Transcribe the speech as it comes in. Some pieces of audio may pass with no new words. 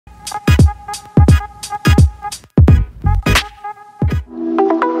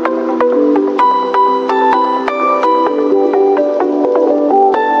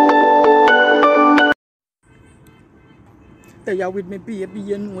there with me baby,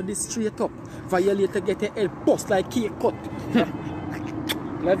 you know this straight up. Violator get your head bust like cake cut.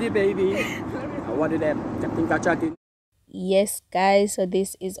 Love you, baby. What did them? Think I chatting? Yes, guys, so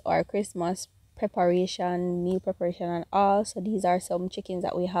this is our Christmas preparation, meal preparation and all. So these are some chickens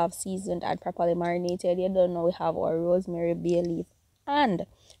that we have seasoned and properly marinated. You don't know, we have our rosemary, bay leaf and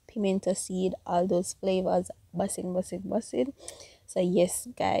pimento seed, all those flavors bussing. So yes,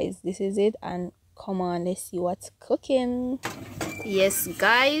 guys, this is it, and come on, let's see what's cooking. Yes,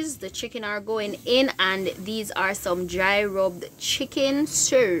 guys, the chicken are going in, and these are some dry rubbed chicken.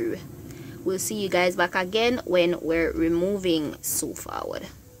 So we'll see you guys back again when we're removing. So forward.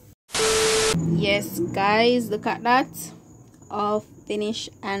 Yes, guys, look at that, all finished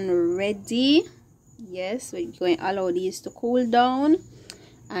and ready. Yes, we're going to allow these to cool down,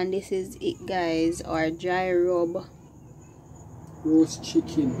 and this is it, guys, our dry rub roast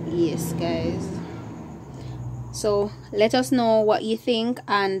chicken. Yes, guys, so let us know what you think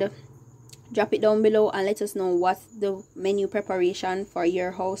and drop it down below, and let us know what's the menu preparation for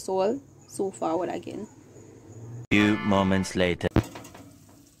your household. So forward again. Few moments later.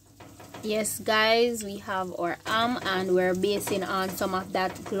 Yes, guys, we have our ham, and we're basing on some of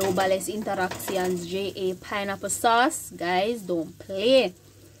that Globalist Interactions JA pineapple sauce. Guys, don't play.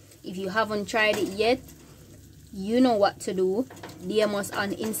 If you haven't tried it yet, you know what to do. DM us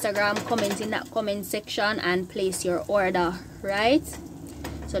on Instagram, comment in that comment section and place your order, right?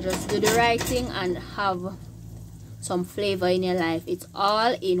 So just do the right thing and have some flavor in your life. It's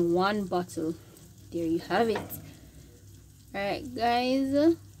all in one bottle. There you have it. Alright,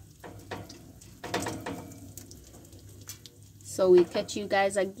 guys, so we'll catch you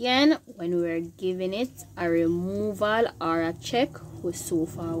guys again when we're giving it a removal or a check with So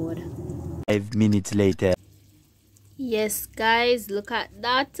Forward. 5 minutes later. Yes, guys, look at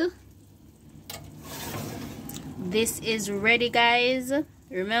that. This is ready, guys.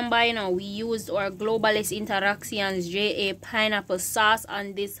 Remember, you know, we used our Globalist Interactions JA pineapple sauce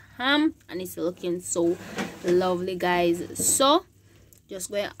on this ham, and it's looking so lovely, guys. So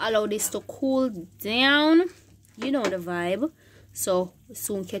just going to allow this to cool down. You know the vibe. So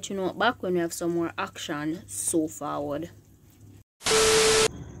soon catch you know back when we have some more action. So forward.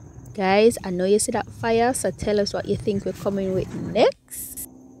 Guys, I know you see that fire, so tell us what you think we're coming with next.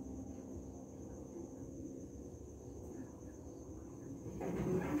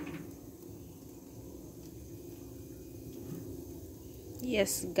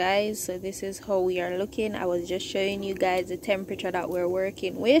 Yes, guys, so this is how we are looking. I was just showing you guys the temperature that we're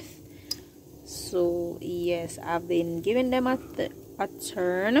working with. So yes, I've been giving them a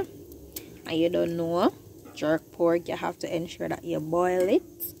turn, and you don't know, jerk pork, you have to ensure that you boil it.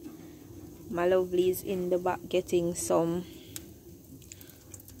 My lovely's in the back getting some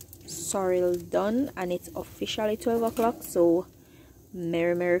sorrel done, and it's officially 12 o'clock. So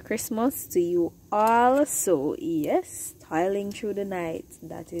merry Christmas to you all. So yes, tiling through the night,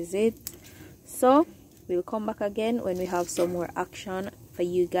 that is it. So we'll come back again when we have some more action for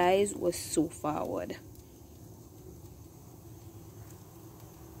you guys with So Forward.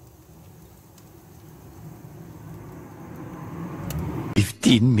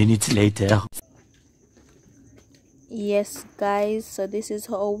 Minutes later. Yes, guys, so this is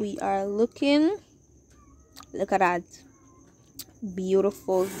how we are looking. Look at that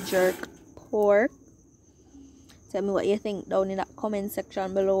beautiful jerk pork. Tell me what you think down in that comment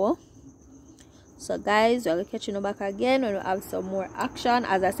section below. So guys, we'll catch you back again when we have some more action.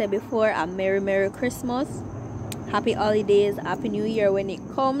 As I said before, a merry Christmas, happy holidays, happy new year when it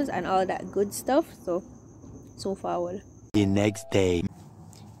comes, and all that good stuff. So forward. The next day.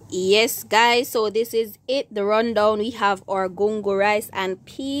 Yes, guys, so this is it, the rundown. We have our gongo rice and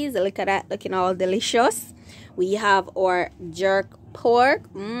peas. Look at that, looking all delicious. We have our jerk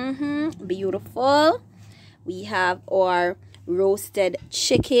pork, beautiful. We have our roasted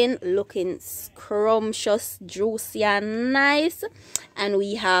chicken, looking scrumptious, juicy and nice. And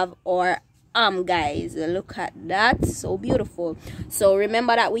we have our guys, look at that, so beautiful. So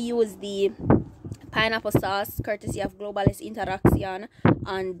remember that we use the pineapple sauce courtesy of Globalist Interaction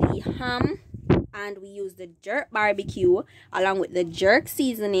on the ham, and we use the jerk barbecue along with the jerk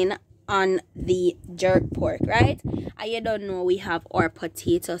seasoning on the jerk pork, right? And you don't know, we have our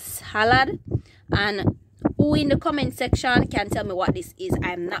potato salad. And who in the comment section can tell me what this is?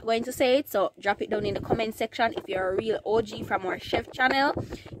 I'm not going to say it, so drop it down in the comment section. If you're a real OG from our chef channel,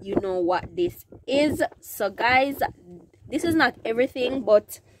 you know what this is. So guys, this is not everything,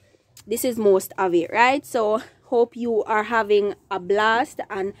 but this is most of it, right? So hope you are having a blast,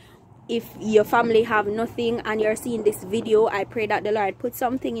 and if your family have nothing and you're seeing this video, I pray that the Lord put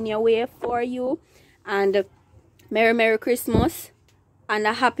something in your way for you and Merry Christmas and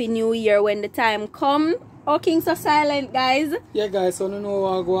a Happy New Year when the time come. Oh, King so silent, guys. Yeah, guys, so you know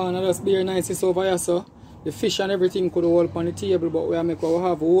what go on. Just be nice over here, so the fish and everything could hold on the table, but we make our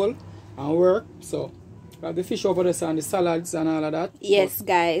have whole and work. So we have the fish over there and the salads and all of that. Yes, but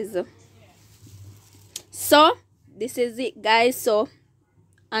guys. So this is it, guys. So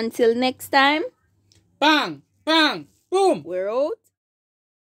until next time. Bang, bang, boom. We're out.